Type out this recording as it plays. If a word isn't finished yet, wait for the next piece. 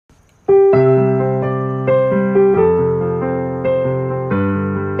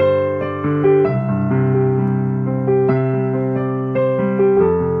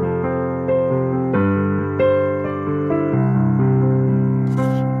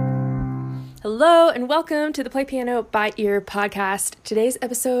Hello and welcome to the Play Piano by Ear podcast. Today's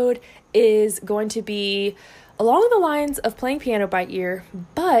episode is going to be along the lines of playing piano by ear,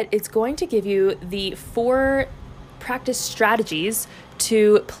 but it's going to give you the 4 practice strategies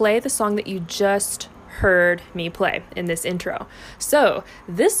to play the song that you just heard me play in this intro. So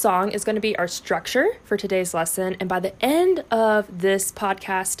this song is going to be our structure for today's lesson, and by the end of this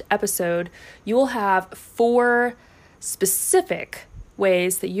podcast episode, you will have 4 specific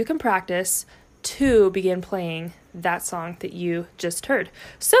ways that you can practice to begin playing that song that you just heard.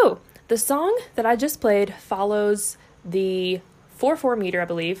 So the song that I just played follows the 4/4 meter, I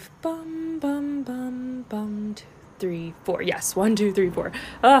believe. Bum, bum, bum, bum, 2, 3, 4. Yes, 1, 2, 3, 4.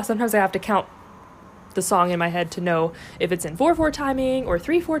 Sometimes I have to count the song in my head to know if it's in 4/4 timing or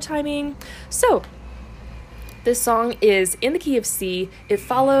 3/4 timing. So this song is in the key of C. It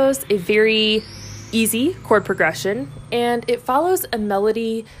follows a very easy chord progression, and it follows a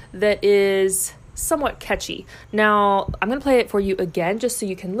melody that is somewhat catchy. Now, I'm going to play it for you again just so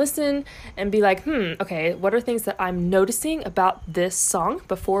you can listen and be like, okay, what are things that I'm noticing about this song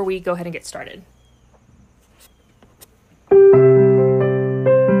before we go ahead and get started?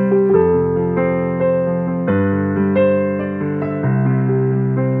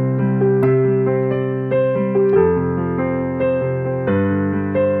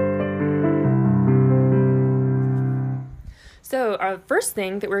 So our first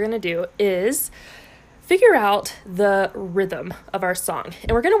thing that we're going to do is figure out the rhythm of our song.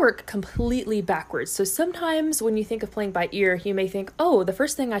 And we're going to work completely backwards. So sometimes when you think of playing by ear, you may think, oh, the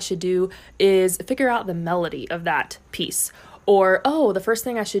first thing I should do is figure out the melody of that piece. Or, oh, the first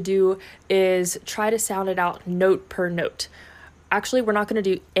thing I should do is try to sound it out note per note. Actually, we're not going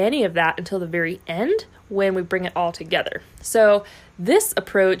to do any of that until the very end when we bring it all together. So this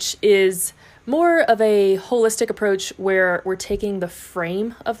approach is more of a holistic approach where we're taking the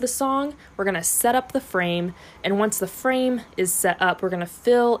frame of the song, we're going to set up the frame, and once the frame is set up, we're going to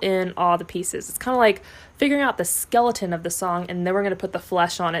fill in all the pieces. It's kind of like figuring out the skeleton of the song, and then we're going to put the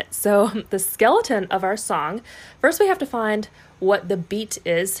flesh on it. So the skeleton of our song, first we have to find what the beat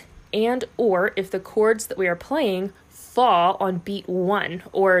is, and or if the chords that we are playing fall on beat 1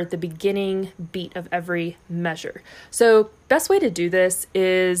 or the beginning beat of every measure. So best way to do this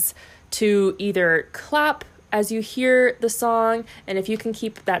is to either clap as you hear the song, and if you can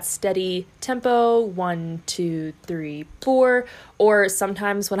keep that steady tempo, 1, 2, 3, 4, or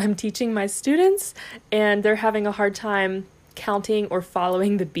sometimes when I'm teaching my students and they're having a hard time counting or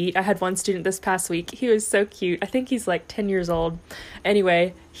following the beat. I had one student this past week. He was so cute. I think he's like 10 years old.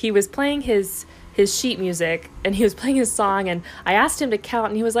 Anyway, he was playing his sheet music and he was playing his song, and I asked him to count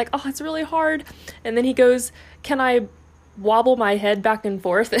and he was like, oh, it's really hard. And then he goes, can I wobble my head back and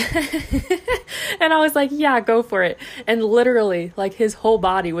forth? And I was like, yeah, go for it. And literally, like, his whole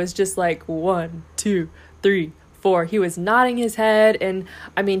body was just like 1, 2, 3, 4. He was nodding his head, and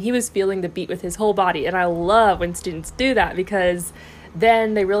I mean, he was feeling the beat with his whole body. And I love when students do that, because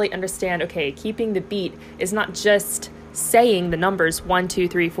then they really understand, okay, keeping the beat is not just saying the numbers 1, 2,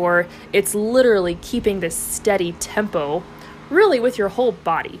 3, 4. It's literally keeping this steady tempo really with your whole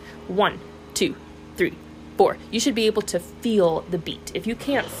body. 1, 2, 3, 4. You should be able to feel the beat. If you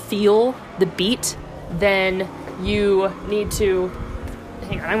can't feel the beat, then you need to,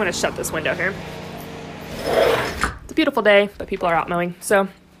 hang on, I'm going to shut this window here. It's a beautiful day, but people are out mowing. So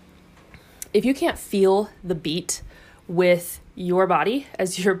if you can't feel the beat with your body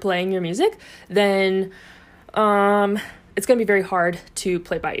as you're playing your music, then it's going to be very hard to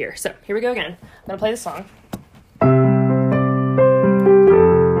play by ear. So here we go again. I'm going to play the song.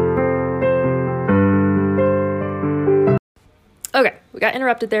 Okay, we got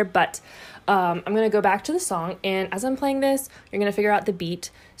interrupted there, but I'm going to go back to the song, and as I'm playing this, you're going to figure out the beat.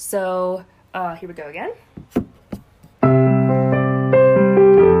 So here we go again.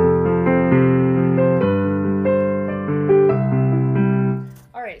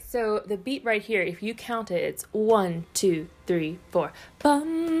 All right, so the beat right here, if you count it, it's 1, 2, 3, 4.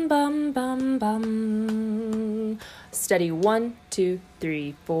 Bum, bum, bum, bum. Steady 1, 2,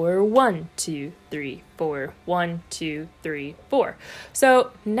 3, 4. 1, 2, 3, 4. 1, 2, 3, 4.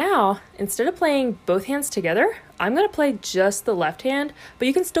 So now, instead of playing both hands together, I'm going to play just the left hand, but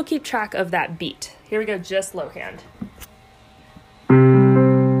you can still keep track of that beat. Here we go, just low hand.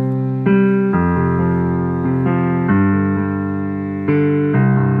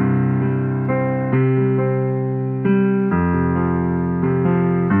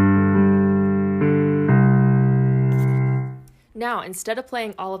 Now, instead of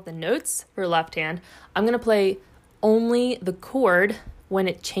playing all of the notes for left hand, I'm going to play only the chord when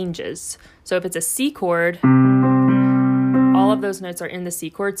it changes. So if it's a C chord, all of those notes are in the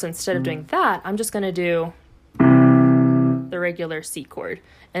C chord. So instead of doing that, I'm just going to do the regular C chord.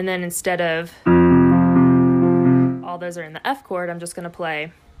 And then instead of all those are in the F chord, I'm just going to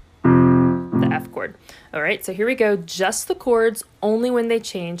play the F chord. All right, so here we go. Just the chords, only when they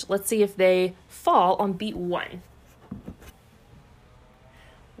change. Let's see if they fall on beat 1.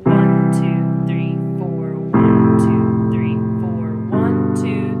 1, 2, 3, 4, 1, 2, 3, 4, 1,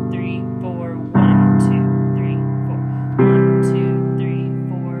 2, 3, 4, 1, 2, 3, 4, 1, 2, 3,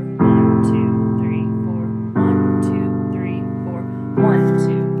 4, 1, 2, 3, 4, 1, 2, 3, 4, 1,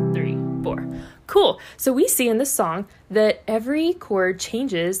 2, 3, 4. Cool. So we see in this song that every chord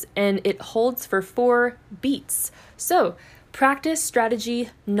changes and it holds for 4 beats. So practice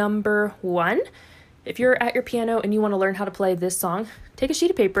strategy number 1. If you're at your piano and you want to learn how to play this song, take a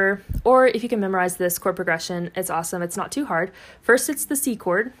sheet of paper, or if you can memorize this chord progression, it's awesome. It's not too hard. First, it's the C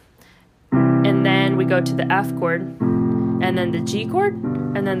chord, and then we go to the F chord, and then the G chord,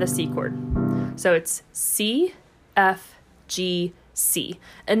 and then the C chord. So it's C, F, G, C.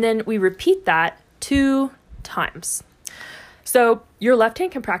 And then we repeat that 2 times. So your left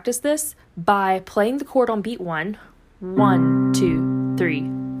hand can practice this by playing the chord on beat 1, 1, 2, 3,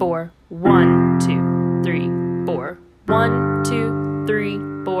 4, 1, 2, 3, 4, 1, 2, 3,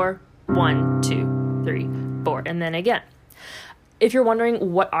 4, 1, 2, 3, 4, and then again. If you're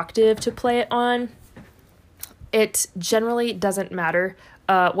wondering what octave to play it on, it generally doesn't matter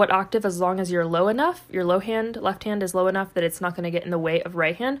what octave, as long as you're low enough, your left hand is low enough that it's not going to get in the way of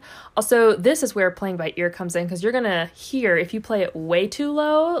right hand. Also, this is where playing by ear comes in, because you're going to hear, if you play it way too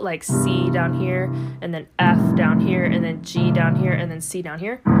low, like C down here, and then F down here, and then G down here, and then C down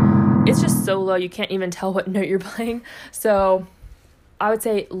here, it's just so low you can't even tell what note you're playing. So I would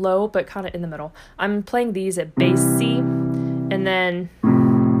say low, but kind of in the middle. I'm playing these at bass C, and then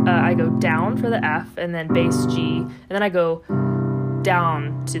I go down for the F, and then bass G, and then I go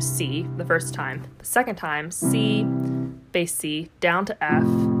down to C the first time. The second time, C, bass C, down to F,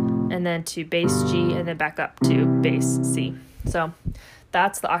 and then to bass G, and then back up to bass C. So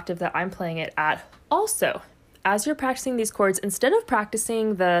that's the octave that I'm playing it at. Also, as you're practicing these chords, instead of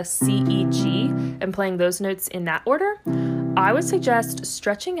practicing the C, E, G, and playing those notes in that order, I would suggest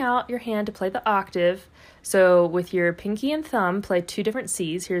stretching out your hand to play the octave. So with your pinky and thumb, play 2 different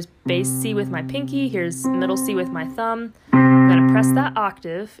Cs. Here's bass C with my pinky, here's middle C with my thumb. I'm going to press that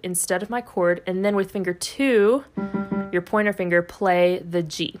octave instead of my chord, and then with finger 2, your pointer finger, play the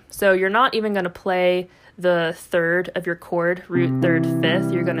G. So you're not even going to play the third of your chord, root, third,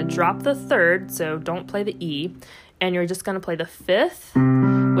 fifth. You're going to drop the third, so don't play the E, and you're just going to play the fifth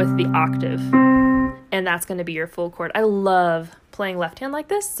with the octave, and that's going to be your full chord. I love playing left hand like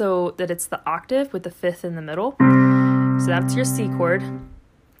this, so that it's the octave with the fifth in the middle. So that's your C chord.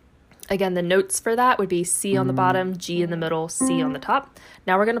 Again, the notes for that would be C on the bottom, G in the middle, C on the top.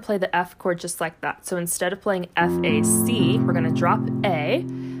 Now we're going to play the F chord just like that. So instead of playing F, A, C, we're going to drop A,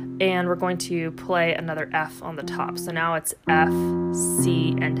 and we're going to play another F on the top. So now it's F,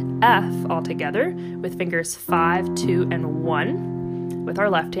 C, and F all together with fingers 5, 2, and 1 with our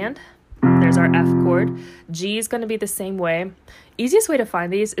left hand. There's our F chord. G is going to be the same way. Easiest way to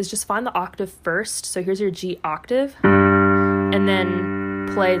find these is just find the octave first. So here's your G octave, and then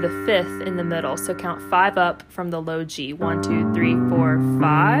play the fifth in the middle. So count 5 up from the low G. 1, 2, 3, 4,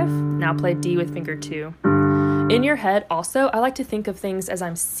 5. Now play D with finger 2. In your head also, I like to think of things as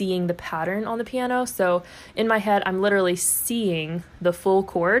I'm seeing the pattern on the piano. So in my head, I'm literally seeing the full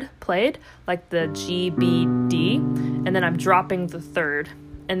chord played, like the G, B, D, and then I'm dropping the third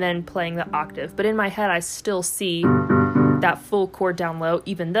and then playing the octave. But in my head, I still see that full chord down low,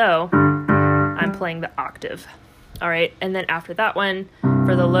 even though I'm playing the octave. All right, and then after that one,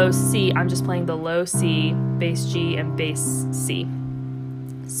 for the low C, I'm just playing the low C, bass G, and bass C.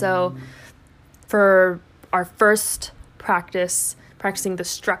 So for our first practicing the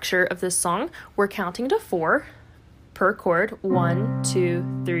structure of this song, we're counting to 4 per chord. 1,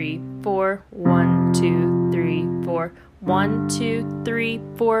 2, 3, 4, 1, 2, 3, 4, 1, 2, 3,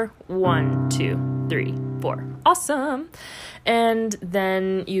 4, 1, 2, 3, 4. Awesome. And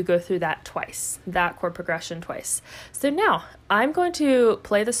then you go through that twice, that chord progression twice. So now I'm going to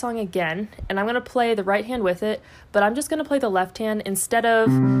play the song again, and I'm going to play the right hand with it, but I'm just going to play the left hand. Instead of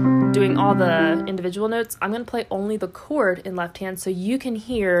doing all the individual notes, I'm going to play only the chord in left hand so you can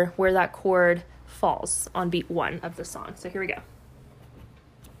hear where that chord falls on beat 1 of the song. So here we go.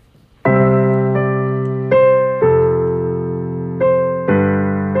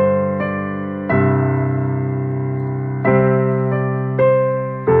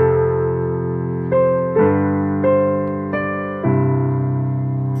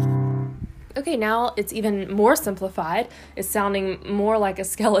 Okay, now it's even more simplified. It's sounding more like a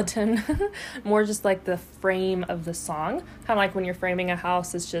skeleton, more just like the frame of the song. Kind of like when you're framing a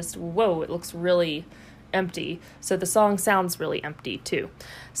house, it's just, whoa, it looks really empty. So the song sounds really empty too.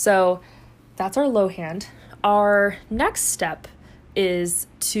 So that's our low hand. Our next step is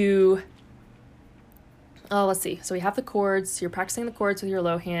to, let's see. So we have the chords. You're practicing the chords with your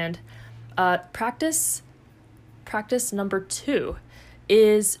low hand. Practice number 2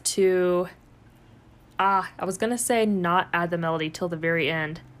 is to, I was going to say not add the melody till the very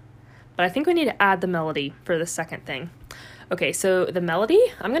end, but I think we need to add the melody for the second thing. Okay, so the melody,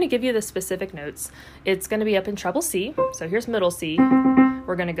 I'm going to give you the specific notes. It's going to be up in treble C. So here's middle C.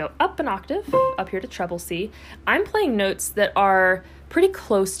 We're going to go up an octave, up here to treble C. I'm playing notes that are pretty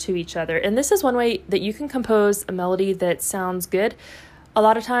close to each other, and this is one way that you can compose a melody that sounds good. A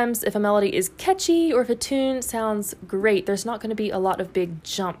lot of times, if a melody is catchy or if a tune sounds great, there's not going to be a lot of big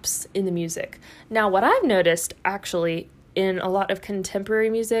jumps in the music. Now, what I've noticed actually in a lot of contemporary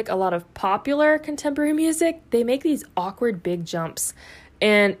music, a lot of popular contemporary music, they make these awkward big jumps.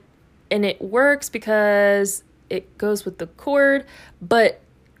 And it works because it goes with the chord, but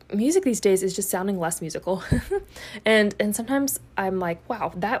music these days is just sounding less musical. and sometimes I'm like,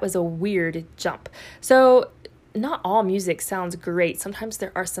 wow, that was a weird jump. So not all music sounds great. Sometimes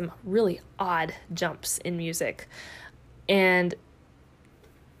there are some really odd jumps in music. And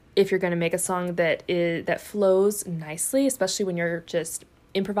if you're going to make a song that flows nicely, especially when you're just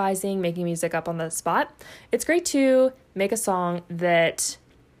improvising, making music up on the spot, it's great to make a song that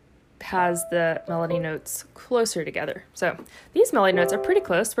has the melody notes closer together. So these melody notes are pretty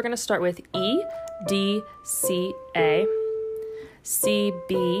close. We're going to start with E, D, C, A, C,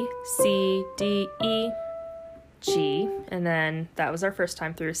 B, C, D, E, G, and then that was our first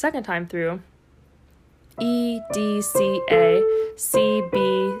time through. Second time through, E, D, C, A, C,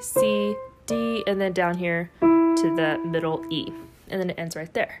 B, C, D, and then down here to the middle E, and then it ends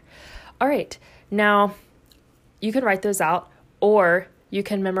right there. All right, now you can write those out, or you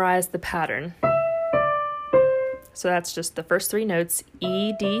can memorize the pattern. So that's just the first 3 notes,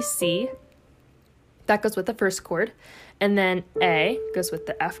 E, D, C. That goes with the first chord, and then A goes with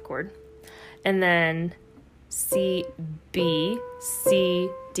the F chord, and then C, B, C,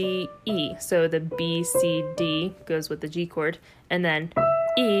 D, E. So the B, C, D goes with the G chord, and then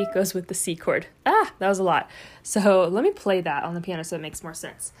E goes with the C chord. That was a lot. So let me play that on the piano so it makes more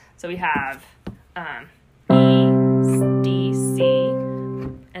sense. So we have E, D, C,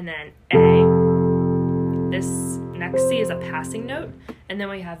 and then A. This next C is a passing note, and then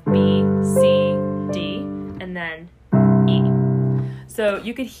we have B, C, D, and then E. So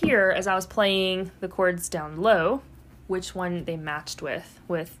you could hear as I was playing the chords down low, which one they matched with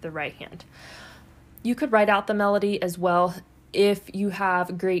the right hand. You could write out the melody as well. If you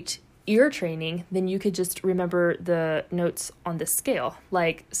have great ear training, then you could just remember the notes on the scale,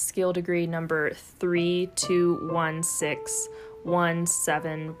 like scale degree number 3, 2, 1, 6, 1,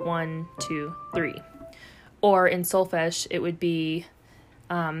 7, 1, 2, 3. Or in solfege, it would be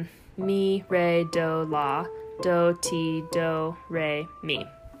mi, re, do, la, do, ti, do, re, mi.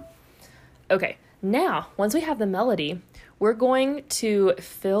 Okay, now, once we have the melody, we're going to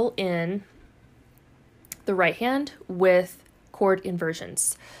fill in the right hand with chord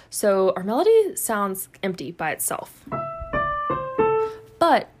inversions. So our melody sounds empty by itself.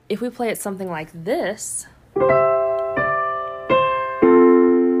 But if we play it something like this,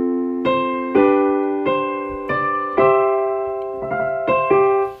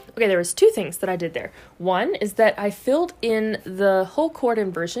 okay, there was 2 things that I did there. One is that I filled in the whole chord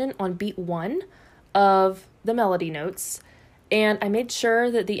inversion on beat 1 of the melody notes, and I made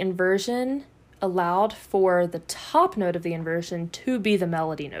sure that the inversion allowed for the top note of the inversion to be the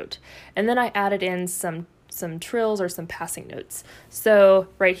melody note. And then I added in some trills or some passing notes. So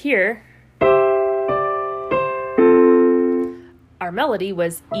right here, our melody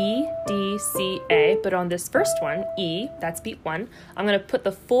was E, D, C, A, but on this first one, E, that's beat 1, I'm going to put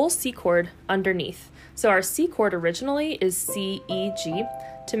the full C chord underneath. So our C chord originally is C, E, G.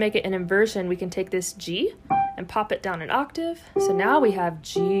 To make it an inversion, we can take this G and pop it down an octave. So now we have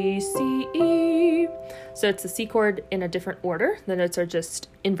G, C, E. So it's the C chord in a different order. The notes are just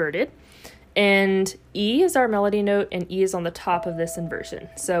inverted. And E is our melody note, and E is on the top of this inversion.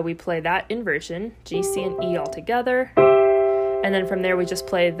 So we play that inversion, G, C, and E all together. And then from there, we just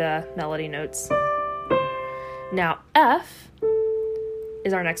play the melody notes. Now, F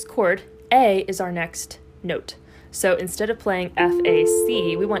is our next chord. A is our next note. So instead of playing F, A,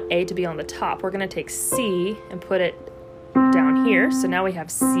 C, we want A to be on the top. We're going to take C and put it down here. So now we have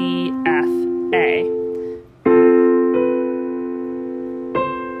C, F, A.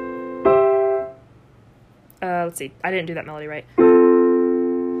 let's see. I didn't do that melody right.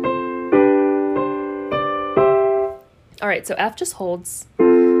 All right, so F just holds,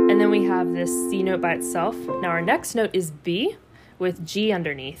 and then we have this C note by itself. Now our next note is B with G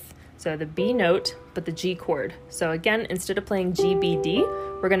underneath. So the B note, but the G chord. So again, instead of playing G, B, D,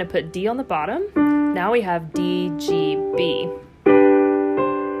 we're gonna put D on the bottom. Now we have D, G, B.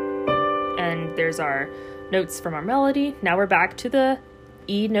 And there's our notes from our melody. Now we're back to the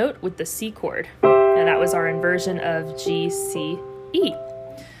E note with the C chord. And that was our inversion of G, C, E.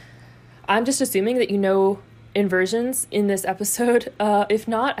 I'm just assuming that you know inversions in this episode. If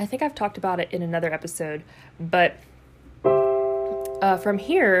not, I think I've talked about it in another episode. But from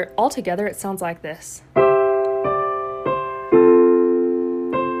here, all together, it sounds like this.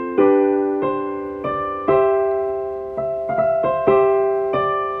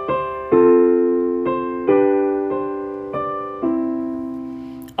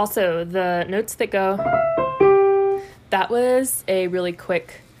 Also, the notes that go, that was a really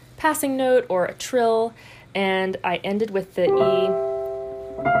quick passing note or a trill, and I ended with the E,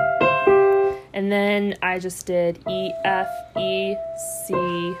 and then I just did E, F, E,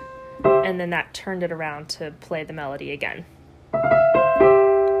 C, and then that turned it around to play the melody again.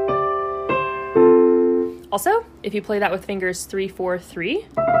 Also, if you play that with fingers 3, 4, 3,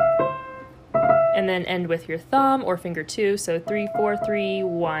 and then end with your thumb or finger 2, so 3, 4, 3,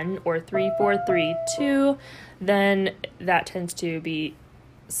 1, or 3, 4, 3, 2, then that tends to be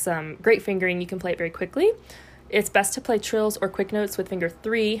some great fingering. You can play it very quickly. It's best to play trills or quick notes with finger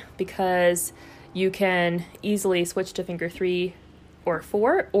 3 because you can easily switch to finger 3 or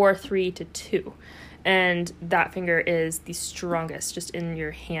 4 or 3 to 2. And that finger is the strongest just in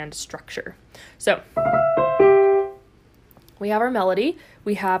your hand structure. So we have our melody,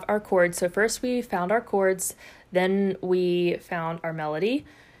 we have our chords. So first we found our chords, then we found our melody,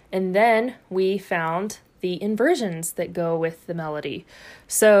 and then we found the inversions that go with the melody.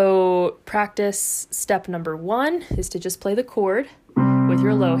 So practice step number 1 is to just play the chord with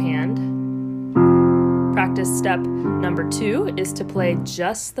your low hand. Practice step number 2 is to play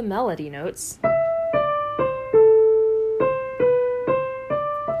just the melody notes.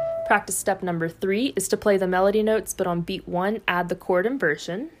 Practice step number 3 is to play the melody notes, but on beat 1, add the chord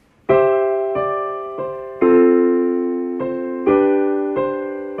inversion.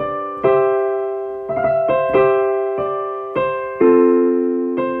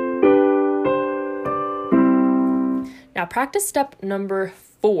 Now practice step number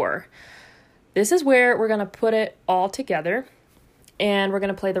 4. This is where we're going to put it all together, and we're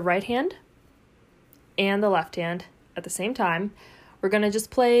going to play the right hand and the left hand at the same time. We're going to just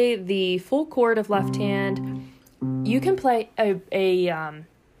play the full chord of left hand. You can play a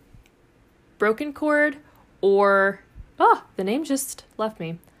broken chord, or the name just left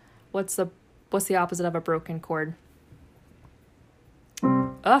me. What's the opposite of a broken chord?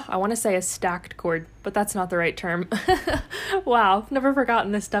 I want to say a stacked chord, but that's not the right term. Wow, never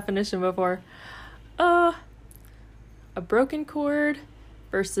forgotten this definition before. A broken chord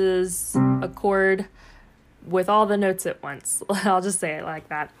versus a chord with all the notes at once. I'll just say it like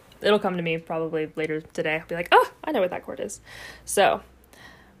that. It'll come to me probably later today. I'll be like, I know what that chord is. So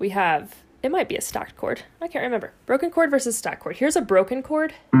we have, it might be a stacked chord. I can't remember. Broken chord versus stacked chord. Here's a broken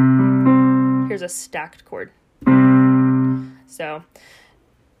chord. Here's a stacked chord. So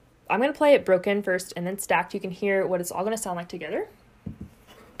I'm going to play it broken first and then stacked. You can hear what it's all going to sound like together.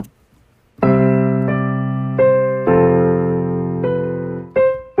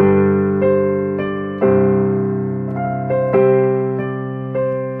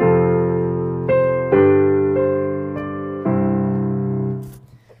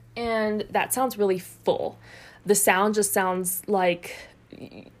 And that sounds really full. The sound just sounds like,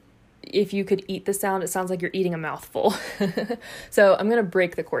 if you could eat the sound, it sounds like you're eating a mouthful. So I'm going to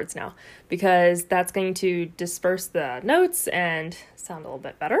break the chords now because that's going to disperse the notes and sound a little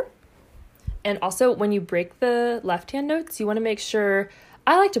bit better. And also when you break the left hand notes, you want to make sure,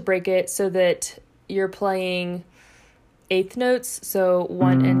 I like to break it so that you're playing eighth notes. So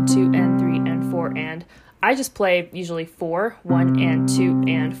 1 and 2 and 3 and 4 and I just play usually 4, 1 and 2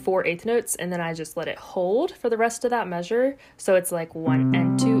 and 4 eighth notes, and then I just let it hold for the rest of that measure. So it's like 1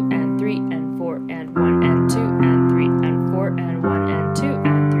 and 2 and 3 and 4 and 1 and 2 and 3 and 4 and 1 and 2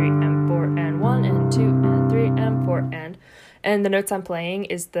 and 3 and 4 and 1 and 2 and 3 and 4 and the notes I'm playing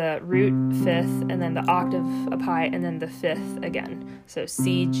is the root, fifth, and then the octave up high, and then the fifth again. So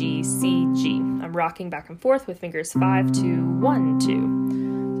C, G, C, G. I'm rocking back and forth with fingers 5, 2, 1,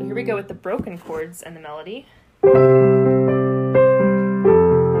 2. So here we go with the broken chords and the melody.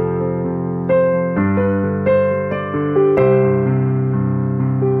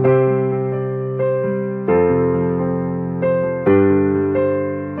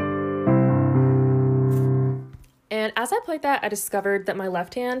 I played that, I discovered that my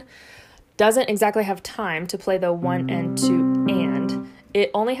left hand doesn't exactly have time to play the 1 and 2 and. It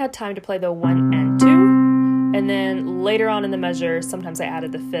only had time to play the 1 and 2, and then later on in the measure, sometimes I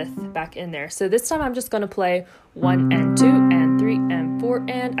added the 5th back in there. So this time I'm just going to play 1 and 2 and 3 and 4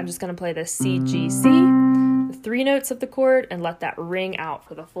 and. I'm just going to play the C, G, C, the 3 notes of the chord, and let that ring out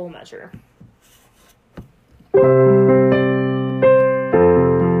for the full measure.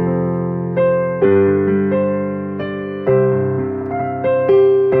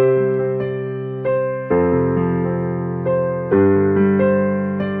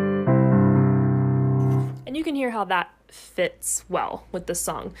 And you can hear how that fits well with the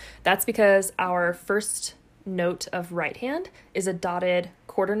song. That's because our first note of right hand is a dotted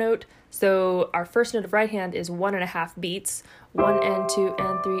quarter note. So our first note of right hand is 1.5 beats, 1 and 2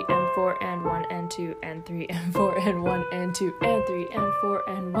 and 3 and 4 and 1 and 2 and 3 and 4 and 1 and 2 and 3 and 4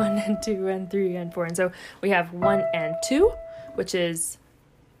 and 1 and 2 and 3 and 4. And so we have 1 and 2, which is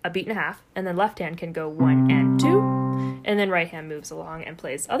a beat and a half, and then left hand can go 1 and 2, and then right hand moves along and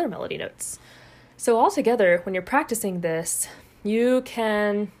plays other melody notes. So all together, when you're practicing this, you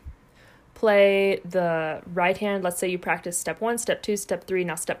can play the right hand. Let's say you practice step 1, step 2, step 3.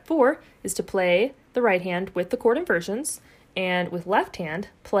 Now step 4 is to play the right hand with the chord inversions, and with left hand,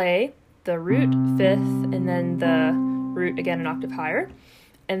 play the root 5th and then the root again an octave higher,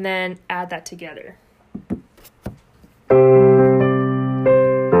 and then add that together.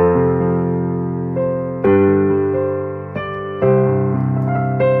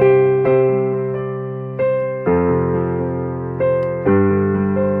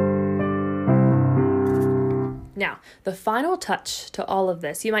 Now, the final touch to all of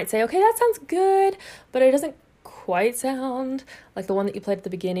this, you might say, okay, that sounds good, but it doesn't quite sound like the one that you played at the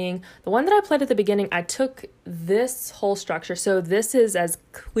beginning. The one that I played at the beginning, I took this whole structure. So this is as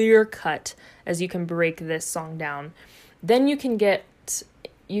clear cut as you can break this song down. Then you can get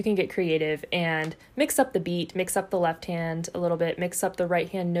creative and mix up the beat, mix up the left hand a little bit, mix up the right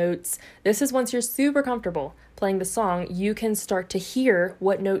hand notes. This is once you're super comfortable playing the song, you can start to hear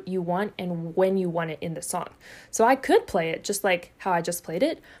what note you want and when you want it in the song. So I could play it just like how I just played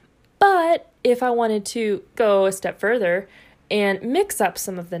it, but if I wanted to go a step further and mix up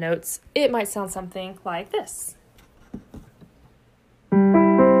some of the notes, it might sound something like this.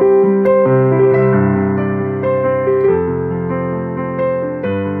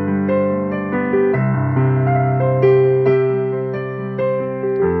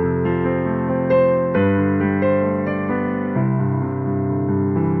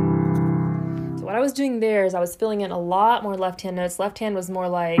 What I was doing there is I was filling in a lot more left hand notes. Left hand was more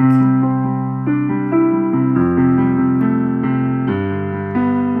like,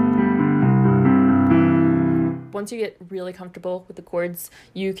 once you get really comfortable with the chords,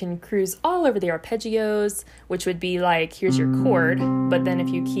 you can cruise all over the arpeggios, which would be like, here's your chord, but then if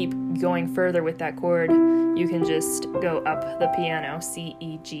you keep going further with that chord, you can just go up the piano, C,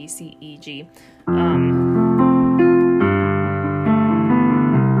 E, G, C, E, G.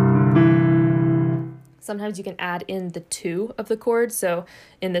 Sometimes you can add in the 2 of the chord. So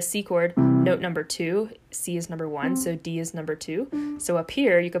in the C chord, note number 2, C is number 1, so D is number 2. So up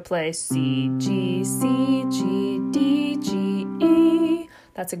here, you could play C, G, C, G, D, G, E.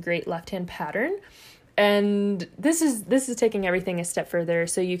 That's a great left-hand pattern. And this is taking everything a step further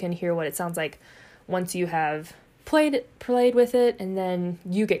so you can hear what it sounds like once you have played with it, and then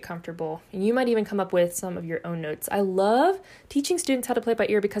you get comfortable. And you might even come up with some of your own notes. I love teaching students how to play by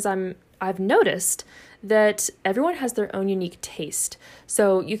ear because I've noticed that everyone has their own unique taste.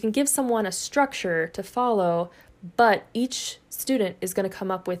 So you can give someone a structure to follow, but each student is going to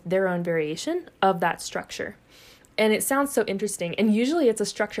come up with their own variation of that structure. And it sounds so interesting. And usually it's a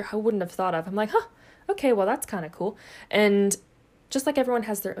structure I wouldn't have thought of. I'm like, okay, well, that's kind of cool. And just like everyone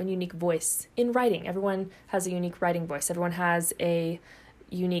has their own unique voice in writing, everyone has a unique writing voice. Everyone has a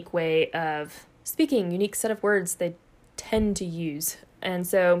unique way of speaking, unique set of words they tend to use. And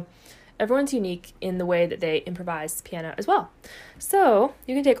so everyone's unique in the way that they improvise piano as well. So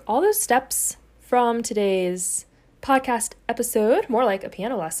you can take all those steps from today's podcast episode, more like a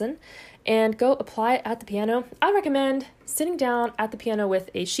piano lesson, and go apply it at the piano. I recommend sitting down at the piano with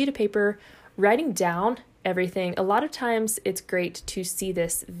a sheet of paper, writing down everything. A lot of times it's great to see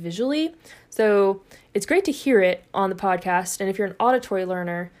this visually. So it's great to hear it on the podcast. And if you're an auditory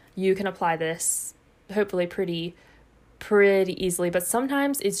learner, you can apply this hopefully pretty easily, but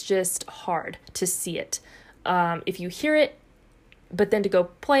sometimes it's just hard to see it. If you hear it, but then to go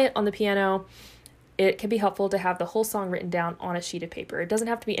play it on the piano, it can be helpful to have the whole song written down on a sheet of paper. It doesn't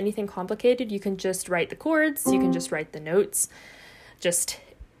have to be anything complicated. You can just write the chords, you can just write the notes. Just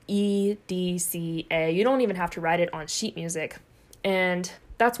E, D, C, A. You don't even have to write it on sheet music. And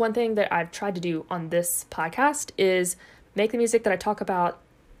that's one thing that I've tried to do on this podcast is make the music that I talk about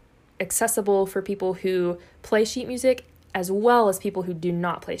accessible for people who play sheet music as well as people who do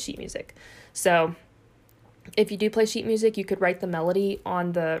not play sheet music. So if you do play sheet music, you could write the melody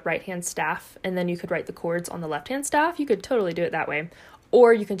on the right-hand staff, and then you could write the chords on the left-hand staff. You could totally do it that way.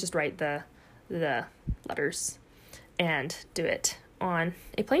 Or you can just write the letters and do it on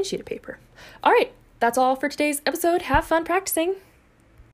a plain sheet of paper. All right, that's all for today's episode. Have fun practicing.